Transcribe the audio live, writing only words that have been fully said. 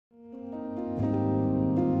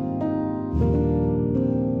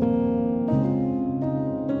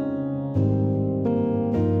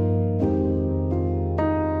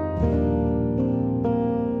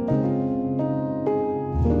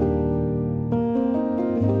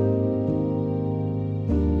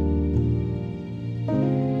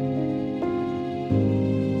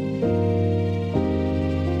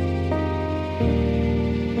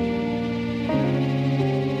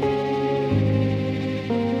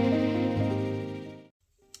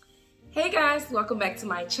Hey guys, welcome back to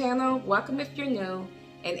my channel. Welcome if you're new.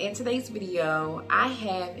 And in today's video, I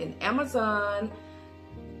have an Amazon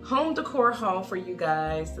home decor haul for you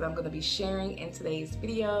guys that I'm going to be sharing in today's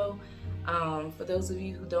video. For those of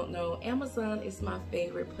you who don't know, Amazon is my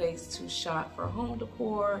favorite place to shop for home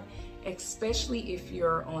decor, especially if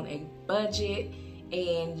you're on a budget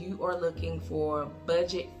and you are looking for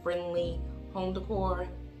budget-friendly home decor.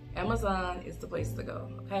 Amazon is the place to go,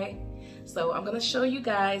 okay? So I'm gonna show you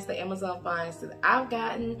guys the Amazon finds that I've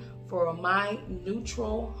gotten for my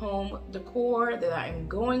neutral home decor that I am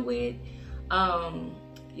going with.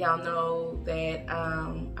 Y'all know that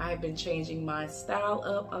I've been changing my style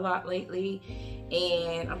up a lot lately,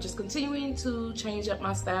 and I'm just continuing to change up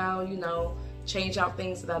my style, you know, change out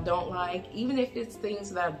things that I don't like, even if it's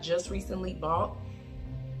things that I've just recently bought.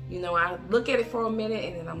 You know, I look at it for a minute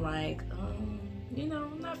and then I'm like, you know,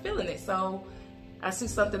 I'm not feeling it. So I see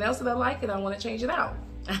something else that I like and I want to change it out.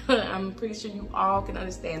 I'm pretty sure you all can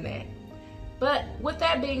understand that. But with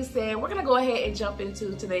that being said, we're gonna go ahead and jump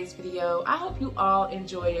into today's video. I hope you all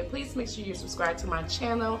enjoy it. Please make sure you're subscribed to my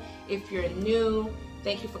channel. If you're new,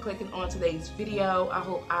 thank you for clicking on today's video. I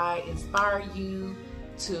hope I inspire you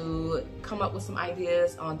to come up with some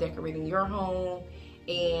ideas on decorating your home.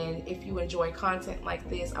 And if you enjoy content like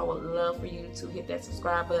this, I would love for you to hit that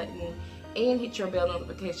subscribe button and hit your bell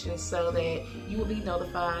notification so that you will be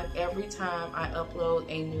notified every time I upload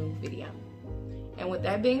a new video. And with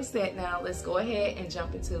that being said, now let's go ahead and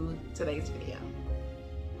jump into today's video.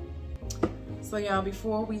 So y'all,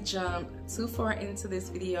 before we jump too far into this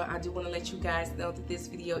video, I do want to let you guys know that this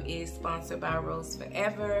video is sponsored by Rose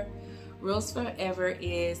Forever. Rose Forever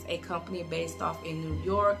is a company based off in New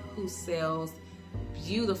York who sells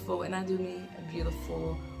beautiful, and I do mean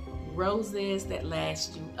beautiful, roses that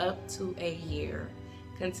last you up to a year.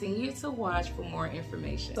 Continue to watch for more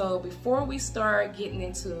information. So before we start getting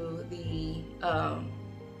into the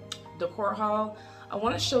decor haul, I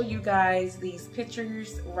want to show you guys these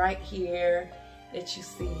pictures right here that you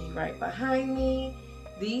see right behind me.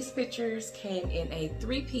 These pictures came in a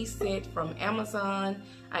 3-piece set from Amazon.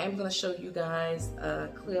 I am going to show you guys a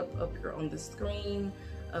clip up here on the screen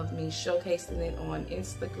of me showcasing it on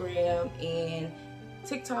Instagram and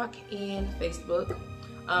TikTok and Facebook.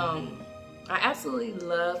 I absolutely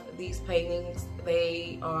love these paintings.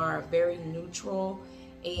 They are very neutral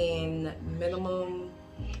and minimum,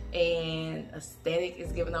 and aesthetic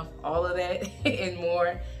is giving off all of that and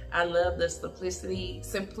more. I love the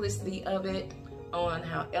simplicity of it, on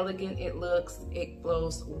how elegant it looks. It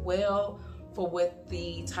flows well for with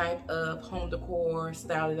the type of home decor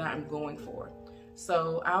style that I'm going for.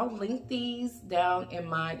 So I'll link these down in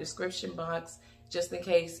my description box just in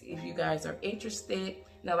case if you guys are interested.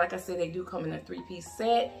 Now, like I said, they do come in a 3-piece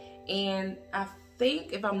set, and I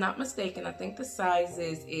think, if I'm not mistaken, I think the size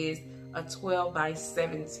is a 12 by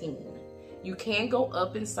 17. You can go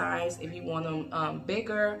up in size if you want them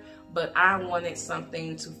bigger, but I wanted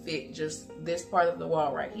something to fit just this part of the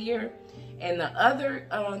wall right here. And the other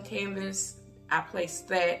canvas, I placed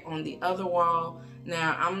that on the other wall.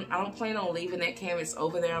 Now, I don't plan on leaving that canvas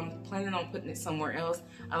over there. I'm planning on putting it somewhere else.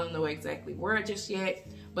 I don't know exactly where just yet.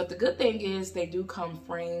 But the good thing is they do come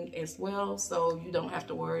framed as well, so you don't have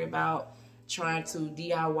to worry about trying to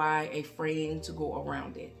DIY a frame to go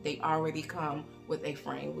around it. They already come with a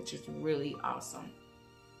frame, which is really awesome.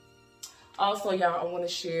 Also, y'all, I want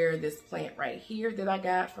to share this plant right here that I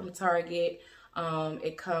got from Target.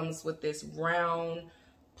 It comes with this round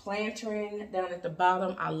plantain down at the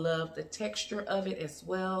bottom. I love the texture of it as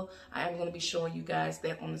well. I am going to be showing you guys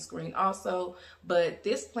that on the screen also. But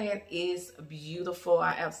this plant is beautiful.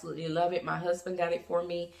 I absolutely love it. My husband got it for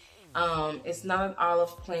me. It's not an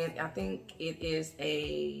olive plant. I think it is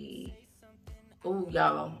a... Oh,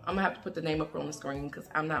 y'all, I'm gonna have to put the name up on the screen because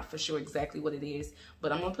I'm not for sure exactly what it is.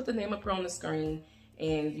 But I'm gonna put the name up on the screen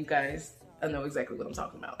and you guys know exactly what I'm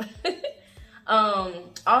talking about.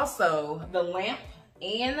 Also, the lamp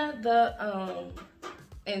and the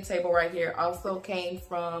end table right here also came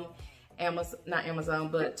from Amazon, not Amazon,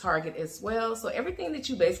 but Target as well. So everything that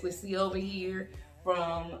you basically see over here,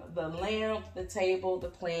 from the lamp, the table, the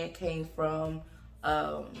plant, came from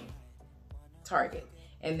Target.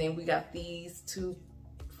 And then we got these two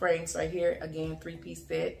frames right here. Again, 3-piece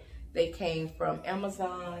set. They came from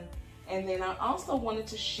Amazon. And then I also wanted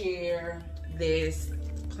to share this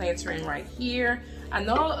plantain right here. I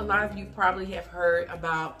know a lot of you probably have heard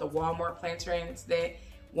about the Walmart plantains that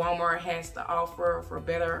Walmart has to offer for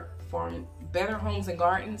better homes and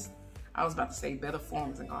gardens. I was about to say better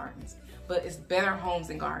farms and gardens, but it's Better Homes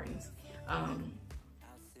and Gardens. I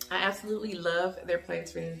absolutely love their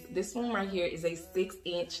plantains. This one right here is a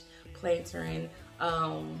 6-inch plantain.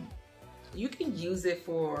 You can use it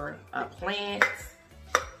for plants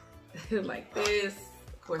like this.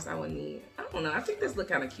 Of course, I would need, I don't know, I think this look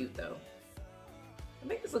kind of cute though. I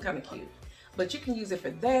think this look kind of cute. But you can use it for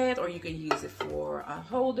that, or you can use it for a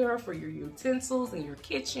holder for your utensils in your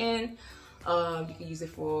kitchen. You can use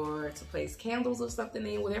it to place candles or something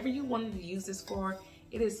in, whatever you wanted to use this for.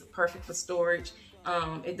 It is perfect for storage.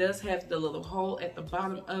 It does have the little hole at the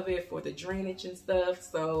bottom of it for the drainage and stuff.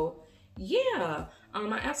 So yeah,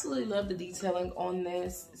 I absolutely love the detailing on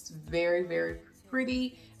this. It's very, very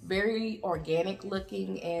pretty, very organic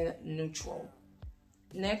looking and neutral.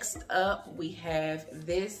 Next up, we have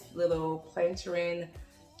this little plantain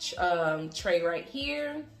tray right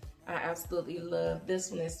here. I absolutely love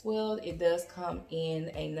this one as well. It does come in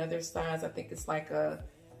another size. I think it's like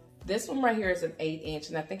this one right here is an 8-inch,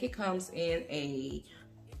 and I think it comes in a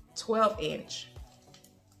 12-inch.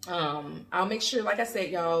 I'll make sure, like I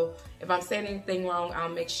said, y'all, if I'm saying anything wrong, I'll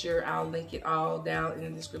make sure I'll link it all down in the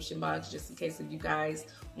description box just in case if you guys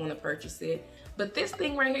want to purchase it. But this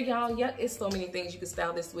thing right here, y'all, yeah, it's so many things you can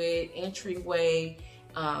style this with. Entryway.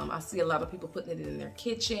 I see a lot of people putting it in their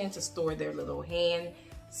kitchen to store their little hand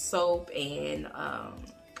soap and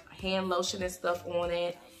hand lotion and stuff on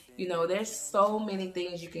it. You know, there's so many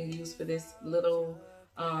things you can use for this little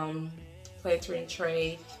plantain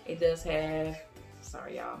tray. It does have,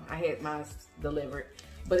 sorry y'all, I had mine delivered,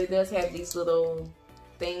 but it does have these little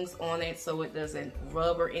things on it so it doesn't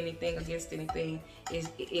rub or anything against anything. It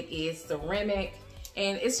is ceramic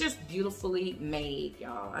and it's just beautifully made,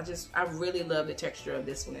 y'all. I really love the texture of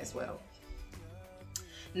this one as well.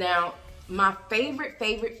 Now, my favorite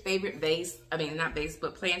vase, I mean not vase,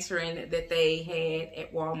 but plantain that they had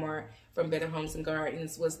at Walmart from Better Homes and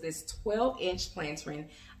Gardens was this 12-inch plantain.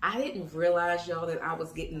 I didn't realize, y'all, that I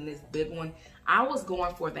was getting this big one. I was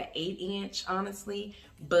going for the 8-inch, honestly,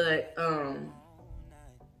 but I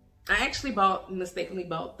actually mistakenly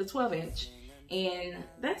bought the 12-inch, and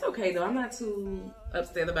that's okay though. I'm not too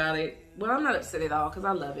upset about it. Well, I'm not upset at all because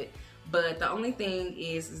I love it. But the only thing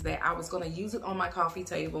is that I was gonna use it on my coffee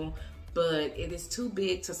table, but it is too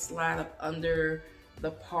big to slide up under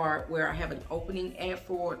the part where I have an opening at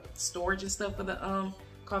for storage and stuff for the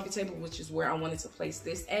coffee table, which is where I wanted to place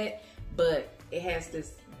this at. But it has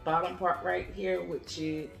this bottom part right here,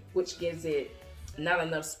 which gives it not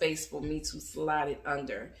enough space for me to slide it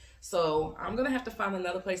under. So I'm gonna have to find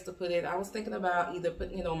another place to put it. I was thinking about either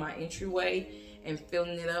putting it on my entryway and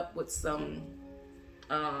filling it up with some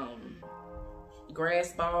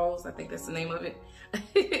grass balls. I think that's the name of it.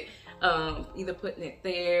 Either putting it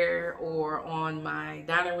there or on my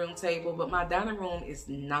dining room table, but my dining room is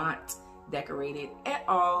not decorated at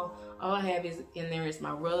all. All I have is in there is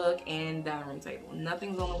my rug and dining room table.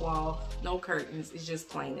 Nothing's on the wall, no curtains. It's just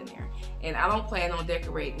plain in there. And I don't plan on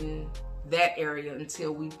decorating that area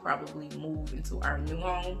until we probably move into our new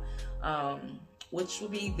home, which will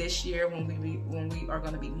be this year when we are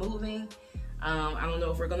going to be moving. I don't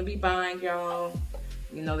know if we're going to be buying, y'all.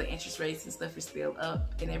 You know, the interest rates and stuff are still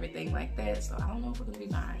up and everything like that, so I don't know if we're going to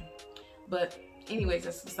be buying. But anyways,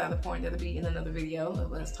 that's beside the point. That'll be in another video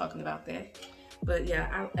of us talking about that. But yeah,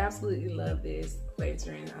 I absolutely love this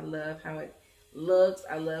plantain. I love how it looks.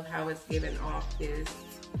 I love how it's giving off this,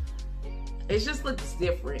 it just looks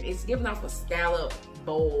different. It's giving off a scallop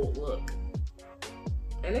bowl look.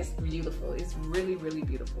 And it's beautiful. It's really, really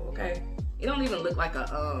beautiful, okay? It don't even look like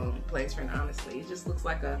a plantain, honestly. It just looks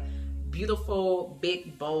like a beautiful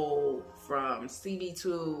big bowl from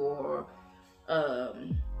CB2 or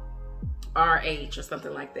RH or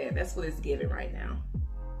something like that. That's what it's giving right now.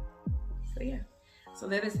 So yeah. So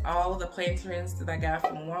that is all the plantains that I got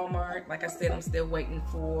from Walmart. Like I said, I'm still waiting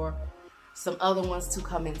for some other ones to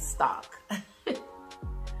come in stock.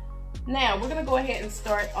 Now, we're going to go ahead and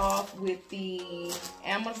start off with the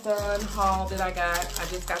Amazon haul that I got. I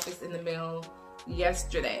just got this in the mail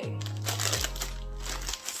yesterday.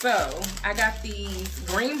 So, I got these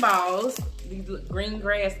green balls, these green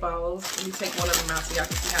grass balls. Let me take one of them out so y'all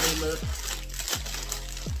can see how they look.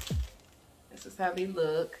 This is how they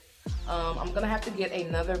look. I'm going to have to get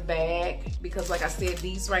another bag because, like I said,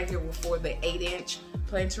 these right here were for the 8-inch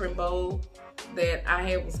plantain bowl. that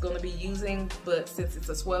I was going to be using, but since it's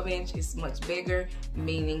a 12-inch, it's much bigger,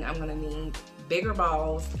 meaning I'm going to need bigger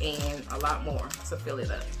balls and a lot more to fill it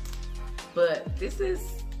up. But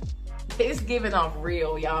it's giving off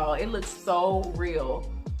real, y'all. It looks so real.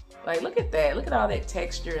 Like, look at that. Look at all that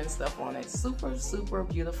texture and stuff on it. Super, super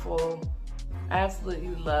beautiful. I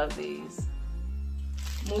absolutely love these.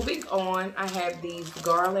 Moving on, I have these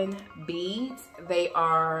garland beads. They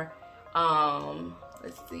are,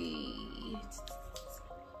 let's see,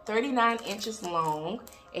 39 inches long.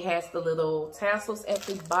 It has the little tassels at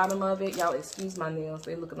the bottom of it. Y'all excuse my nails.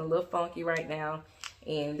 They're looking a little funky right now,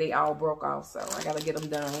 and they all broke off, so I gotta get them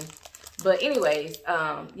done. But anyways,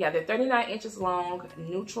 yeah, they're 39 inches long,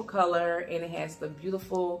 neutral color, and it has the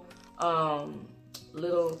beautiful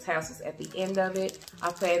little tassels at the end of it.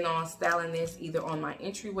 I plan on styling this either on my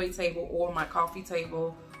entryway table or my coffee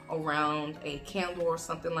table around a candle or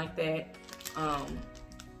something like that.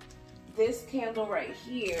 This candle right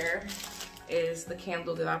here is the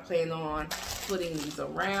candle that I plan on putting these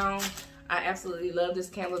around. I absolutely love this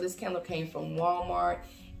candle. This candle came from Walmart.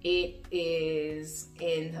 It is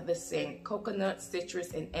in the scent coconut,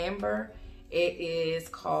 citrus, and amber. It is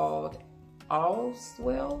called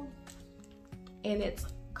Allswell, and it's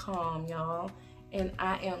calm, y'all. And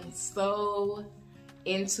I am so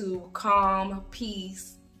into calm,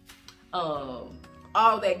 peace, all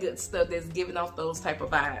that good stuff that's giving off those type of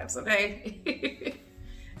vibes, okay?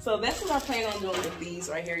 So that's what I plan on doing with these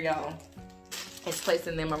right here, y'all. Is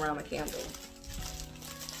placing them around the candle.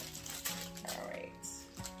 All right.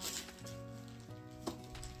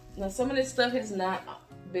 Now some of this stuff has not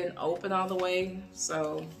been open all the way,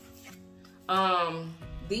 so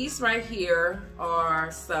these right here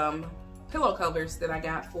are some pillow covers that I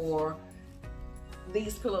got for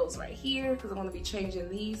these pillows right here, because I'm going to be changing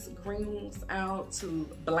these greens out to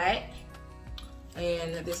black.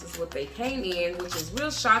 And this is what they came in, which is real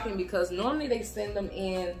shocking because normally they send them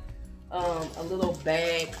in a little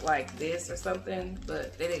bag like this or something,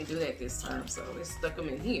 but they didn't do that this time, so they stuck them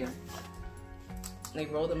in here. They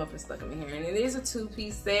rolled them up and stuck them in here, and it is a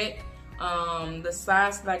 2-piece set. The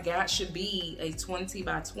size that I got should be a 20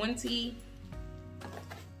 by 20.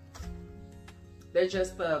 They're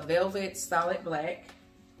just the velvet solid black.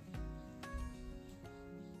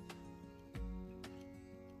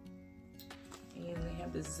 And they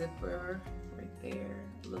have the zipper right there,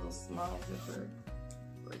 a little small zipper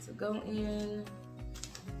for it to go in.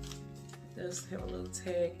 It does have a little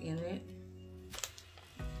tag in it.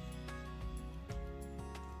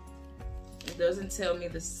 It doesn't tell me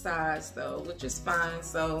the size though, which is fine.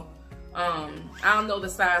 So I'll know the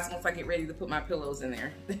size once I get ready to put my pillows in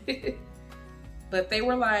there. But they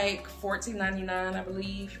were like $14.99, I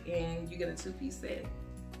believe, and you get a 2-piece set.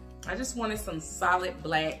 I just wanted some solid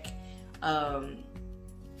black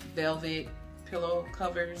velvet pillow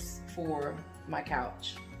covers for my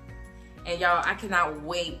couch. And y'all, I cannot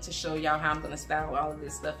wait to show y'all how I'm gonna style all of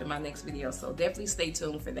this stuff in my next video, so definitely stay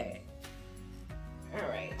tuned for that. All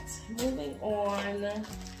right, moving on.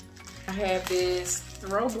 I have this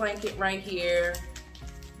throw blanket right here.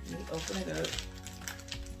 Let me open it up.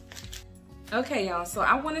 Okay, y'all, so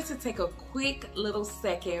I wanted to take a quick little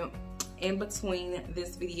second in between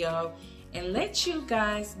this video and let you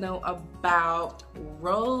guys know about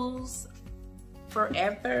Rose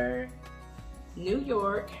Forever New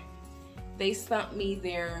York. They sent me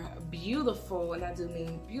their beautiful, and I do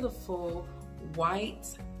mean beautiful, white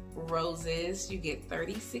roses. You get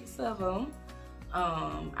 36 of them.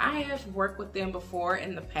 I have worked with them before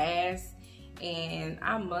in the past, and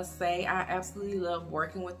I must say I absolutely love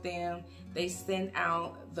working with them. They send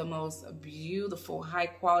out the most beautiful high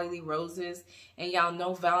quality roses, and y'all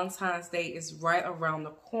know Valentine's Day is right around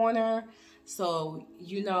the corner. So,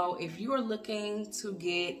 you know, if you are looking to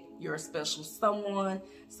get your special someone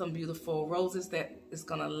some beautiful roses that is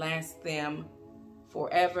gonna last them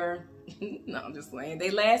forever, no, I'm just saying, they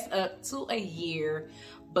last up to a year.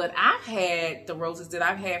 But I've had the roses that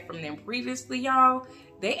I've had from them previously, y'all,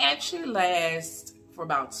 they actually last for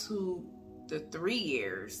about 2 to 3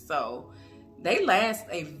 years. So they last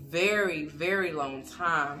a very, very long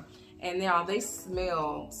time. And now they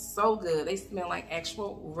smell so good. They smell like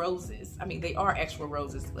actual roses. I mean, they are actual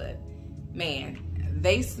roses, but man,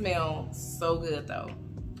 they smell so good though.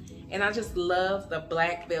 And I just love the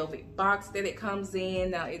black velvet box that it comes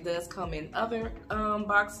in. Now it does come in other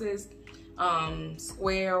boxes,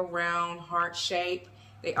 square, round, heart shape.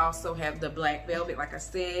 They also have the black velvet, like I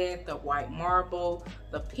said, the white marble,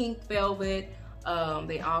 the pink velvet.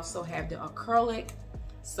 They also have the acrylic.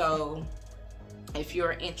 So if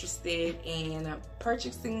you're interested in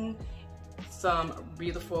purchasing some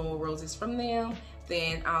beautiful roses from them,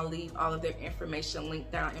 then I'll leave all of their information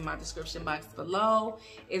linked down in my description box below.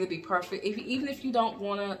 It'll be perfect. Even if you don't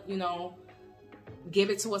want to, you know, give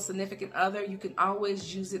it to a significant other, you can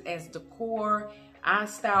always use it as decor. I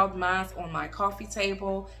styled mine on my coffee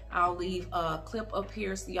table. I'll leave a clip up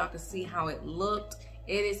here so y'all can see how it looked.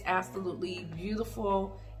 It is absolutely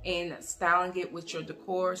beautiful, and styling it with your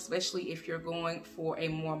decor, especially if you're going for a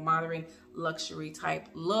more modern luxury type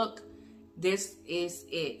look, this is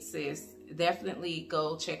it, sis. Definitely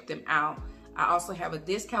go check them out. I also have a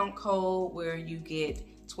discount code where you get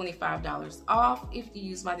 $25 off if you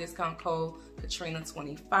use my discount code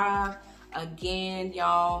Katrina25. Again,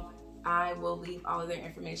 y'all, I will leave all of their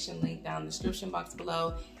information linked down in the description box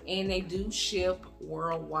below, and they do ship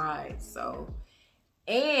worldwide. So,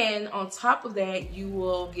 and on top of that, you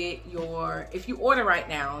will get your, if you order right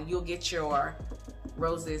now, you'll get your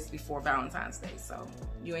roses before Valentine's Day. So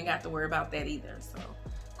you ain't got to worry about that either. So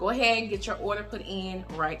go ahead and get your order put in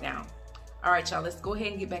right now. All right, y'all, let's go ahead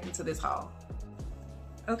and get back into this haul.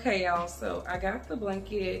 Okay, y'all, so I got the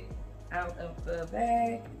blanket out of the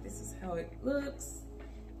bag. This is how it looks.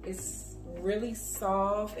 It's really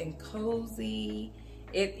soft and cozy.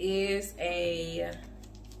 It is a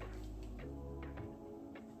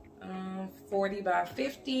 40 by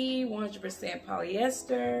 50, 100%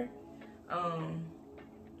 polyester.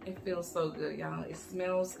 It feels so good, y'all. It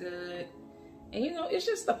smells good. And you know, it's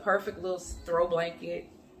just the perfect little throw blanket.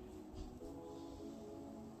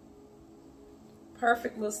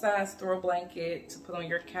 Perfect little size throw blanket to put on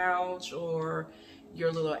your couch or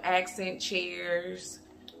your little accent chairs,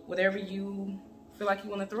 whatever you feel like you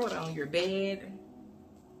want to throw it on, your bed.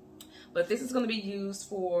 But this is going to be used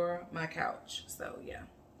for my couch. So yeah,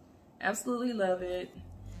 absolutely love it.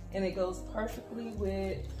 And it goes perfectly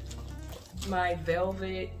with my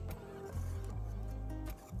velvet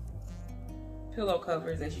pillow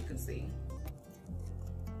covers, as you can see.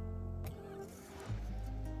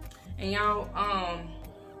 And y'all,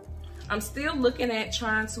 I'm still looking at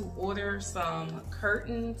trying to order some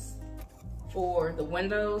curtains for the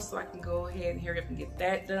windows so I can go ahead and hurry up and get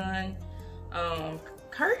that done.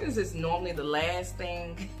 Curtains is normally the last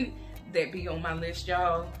thing that be on my list,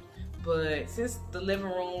 y'all. But since the living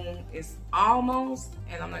room is almost,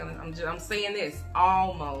 and I'm saying this,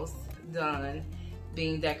 almost done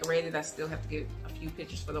being decorated, I still have to get a few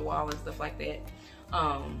pictures for the wall and stuff like that.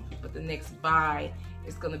 But the next buy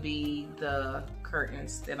is gonna be the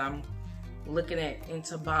curtains that I'm looking at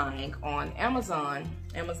into buying on Amazon.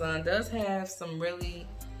 Amazon does have some really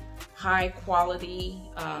high quality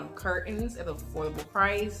curtains at an affordable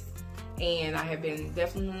price. And I have been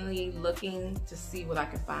definitely looking to see what I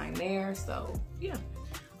can find there. So yeah,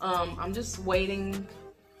 I'm just waiting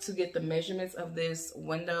to get the measurements of this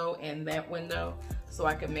window and that window so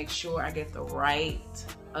I can make sure I get the right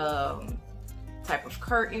type of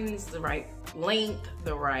curtains, the right length,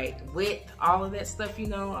 the right width, all of that stuff. You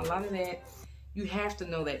know, a lot of that, you have to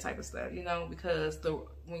know that type of stuff, you know, because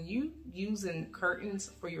when you using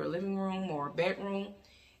curtains for your living room or bedroom,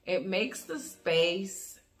 it makes the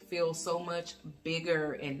space feel so much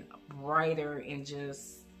bigger and brighter, and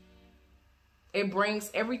just, it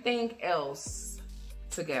brings everything else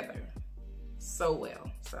together so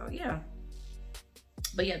well. So yeah,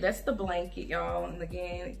 but yeah, that's the blanket, y'all. And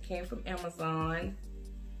again, it came from Amazon.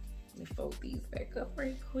 Let me fold these back up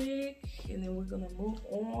right quick, and then we're gonna move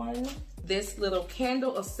on. This little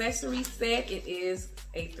candle accessory set, it is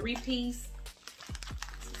a 3-piece.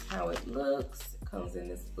 This is how it looks. It comes in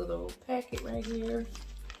this little packet right here.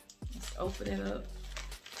 Let's open it up.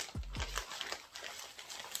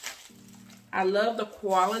 I love the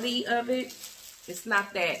quality of it. It's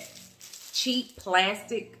not that cheap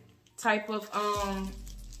plastic type of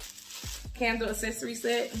candle accessory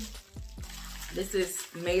set. This is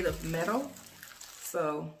made of metal,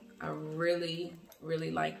 so I really, really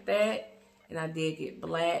like that. And I did get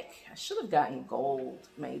black. I should have gotten gold,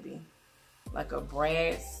 maybe, like a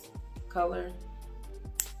brass color,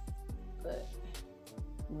 but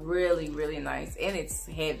really, really nice. And it's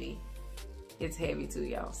heavy. It's heavy too,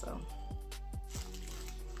 y'all. So,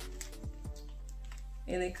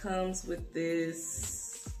 and it comes with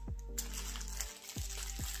this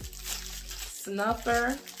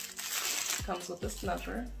snuffer. Comes with a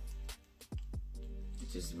snuffer,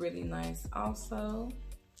 which is really nice also.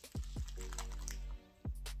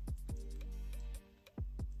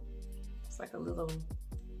 It's like a little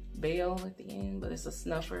bell at the end, but it's a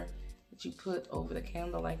snuffer that you put over the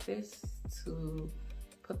candle like this to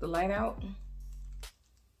put the light out.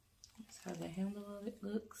 That's how the handle of it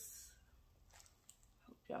looks.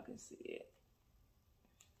 Hope y'all can see it.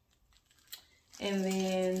 And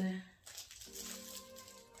then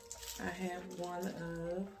I have one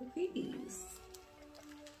of these.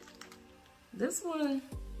 This one,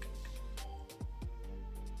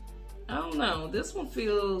 I don't know, this one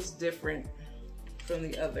feels different from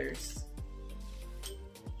the others.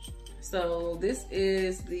 So this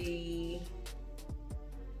is the,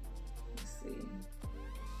 let's see,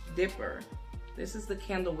 dipper. This is the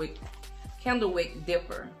candle wick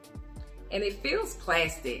dipper. And it feels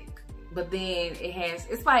plastic, but then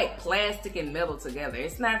it's like plastic and metal together.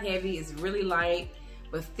 It's not heavy, it's really light,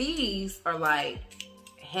 but these are like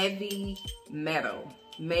heavy metal,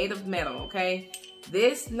 made of metal, okay?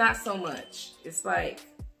 This, not so much. It's like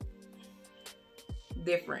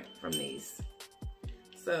different from these.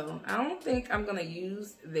 So I don't think I'm gonna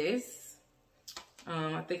use this.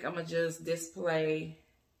 I think I'm gonna just display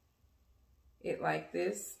it like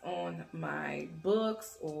this on my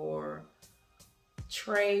books or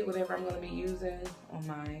tray, whatever I'm gonna be using on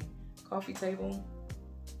my coffee table.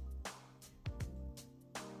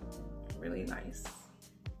 Really nice.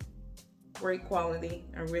 Great quality.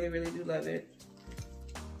 I really, really do love it.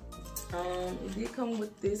 It did come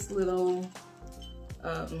with this little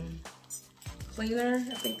cleaner.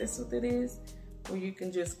 I think that's what it is, where you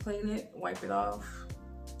can just clean it, wipe it off,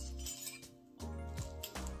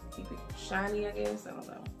 keep it shiny, I guess. I don't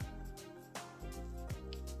know.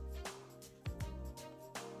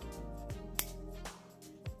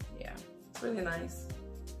 Yeah, it's really nice.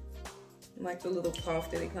 I like the little cloth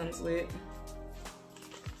that it comes with.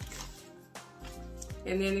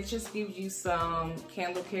 And then it just gives you some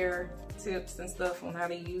candle care tips and stuff on how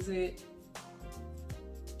to use it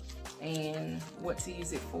and what to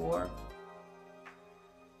use it for.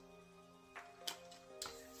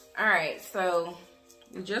 All right, so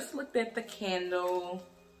we just looked at the candle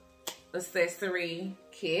accessory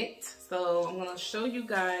kit. So I'm gonna show you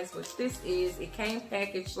guys what this is. It came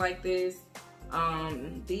packaged like this.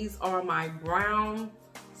 These are my brown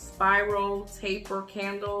spiral taper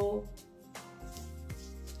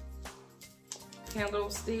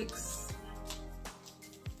candlesticks.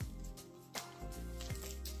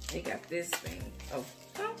 They got this thing. Oh,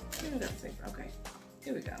 here we go. Okay,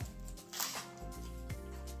 here we go.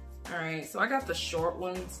 All right, so I got the short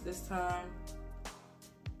ones this time.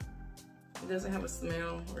 It doesn't have a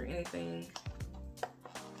smell or anything.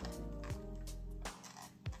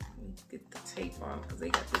 Let's get the tape off because they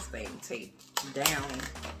got this thing taped down.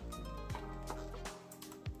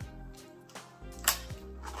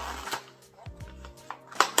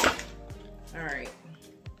 All right,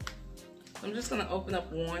 I'm just gonna open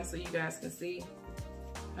up one so you guys can see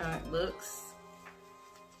how it looks.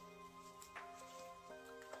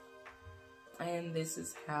 And this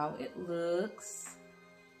is how it looks.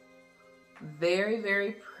 Very,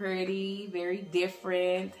 very pretty, very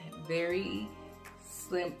different, very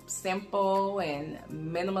simple and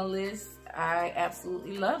minimalist. I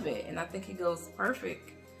absolutely love it. And I think it goes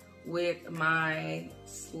perfect with my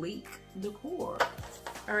sleek decor.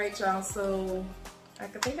 All right, y'all, so I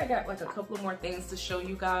think I got like a couple of more things to show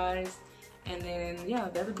you guys. And then, yeah,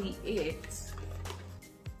 that'll be it.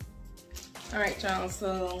 All right, y'all,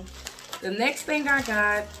 so the next thing I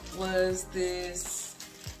got was this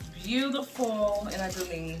beautiful, and I do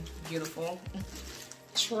mean beautiful,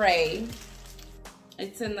 tray.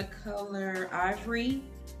 It's in the color ivory,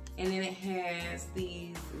 and then it has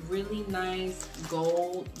these really nice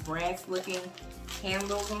gold brass looking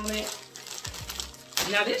handles on it.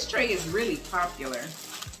 Now this tray is really popular.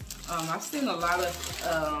 I've seen a lot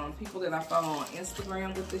of people that I follow on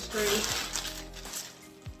Instagram with this tray.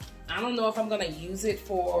 I don't know if I'm gonna use it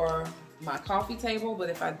for my coffee table, but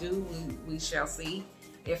if I do, we shall see.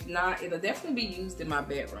 If not, it'll definitely be used in my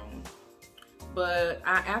bedroom. But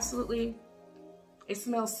I absolutely, it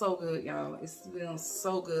smells so good, y'all. It smells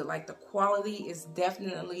so good. Like the quality is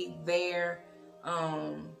definitely there.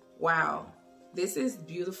 Wow, this is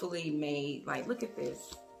beautifully made. Like, look at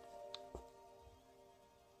this.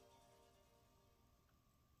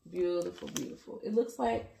 Beautiful, beautiful. It looks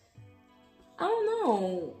like, I don't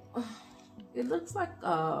know. It looks like,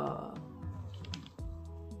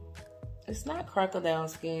 it's not crocodile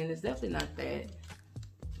skin. It's definitely not that.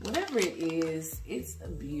 Whatever it is, it's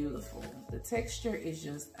beautiful. The texture is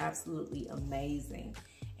just absolutely amazing.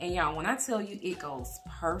 And y'all, when I tell you it goes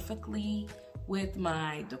perfectly with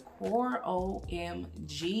my Decor,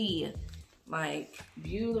 OMG. Like,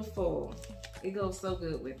 beautiful. It goes so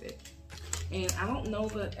good with it. And I don't know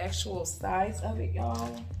the actual size of it,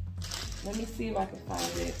 y'all. Let me see if I can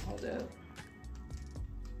find it. Hold up.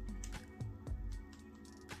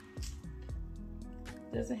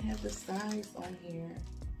 Doesn't have the size on here,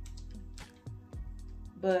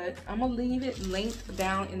 but I'm gonna leave it linked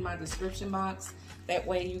down in my description box That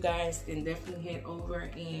way you guys can definitely head over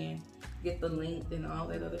and get the length and all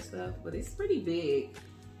that other stuff. But it's pretty big.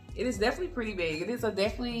 It is definitely pretty big. It's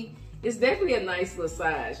definitely a nice little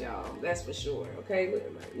size, y'all. That's for sure. Okay,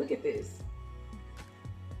 look at this.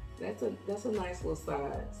 That's a nice little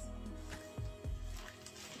size.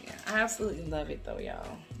 Yeah, I absolutely love it though,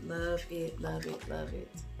 y'all. Love it, love it, love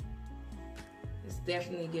it. It's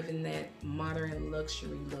definitely giving that modern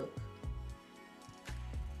luxury look.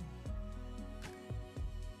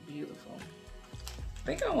 Beautiful. I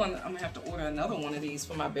think I'm gonna have to order another one of these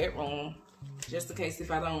for my bedroom, just in case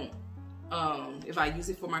if I don't, if I use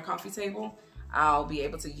it for my coffee table, I'll be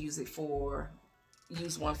able to use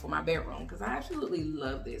one for my bedroom, because I absolutely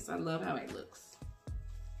love this. I love how it looks.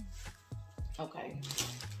 Okay.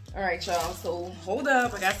 All right, y'all. So hold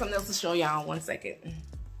up. I got something else to show y'all. 1 second.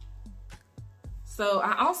 So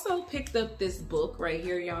I also picked up this book right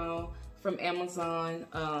here, y'all, from Amazon.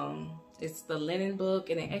 It's the linen book,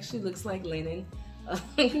 and it actually looks like linen.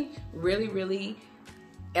 Really, really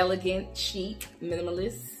elegant, chic,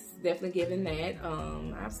 minimalist. Definitely giving that.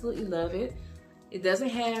 I absolutely love it. It doesn't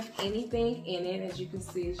have anything in it. As you can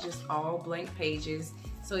see, it's just all blank pages.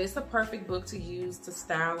 So it's a perfect book to use to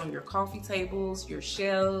style on your coffee tables, your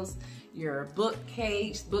shelves, your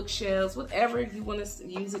bookcase, bookshelves, whatever you want to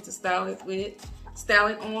use it to style it with. Style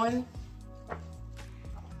it on.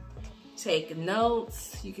 Take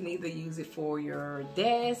notes. You can either use it for your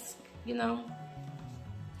desk, you know,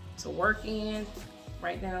 to work in.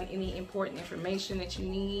 Write down any important information that you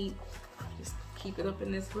need. Just keep it up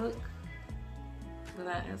in this book. But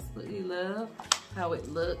I absolutely love how it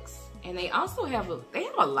looks. And they also have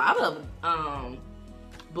a lot of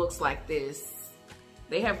books like this.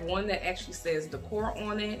 They have one that actually says Decor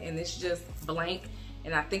on it, and it's just blank.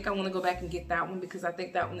 And I think I want to go back and get that one, because I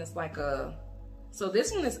think that one is like so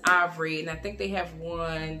this one is ivory, and I think they have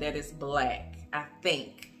one that is black, I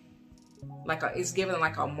think. It's given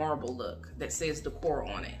like a marble look that says Decor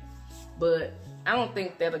on it. But I don't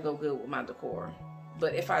think that'll go good with my Decor.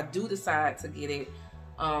 But if I do decide to get it,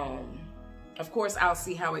 of course I'll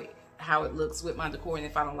see how it looks with my Decor, and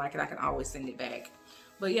if I don't like it, I can always send it back.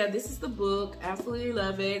 But yeah, this is the book. Absolutely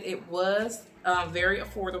love it. It was very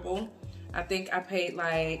affordable. I think I paid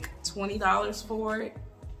like $20 for it.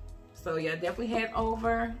 So yeah, definitely head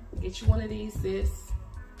over, get you one of these, sis.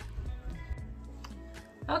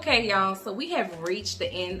 Okay, y'all, so we have reached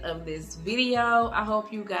the end of this video. I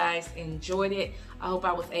hope you guys enjoyed it. I hope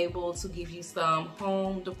I was able to give you some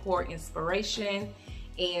home decor inspiration.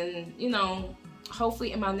 And, you know,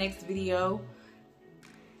 hopefully in my next video,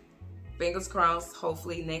 fingers crossed,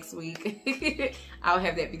 hopefully next week, I'll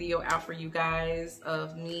have that video out for you guys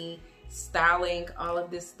of me styling all of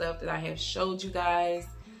this stuff that I have showed you guys.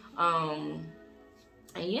 And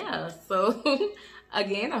yeah, so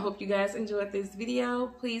again, I hope you guys enjoyed this video.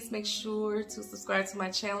 Please make sure to subscribe to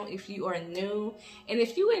my channel if you are new. And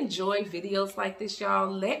if you enjoy videos like this,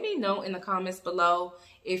 y'all, let me know in the comments below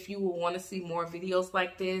if you will want to see more videos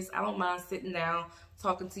like this. I don't mind sitting down,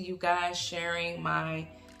 talking to you guys, sharing my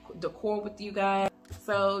decor with you guys.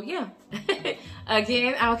 So yeah,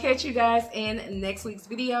 again, I'll catch you guys in next week's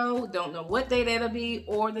video. Don't know what day that'll be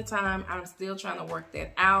or the time. I'm still trying to work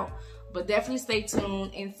that out. But definitely stay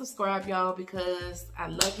tuned and subscribe, y'all, because I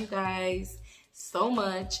love you guys so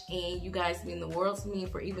much. And you guys mean the world to me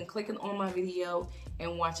for even clicking on my video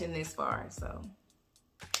and watching this far. So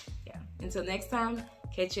yeah, until next time,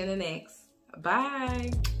 catch you in the next.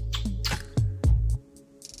 Bye.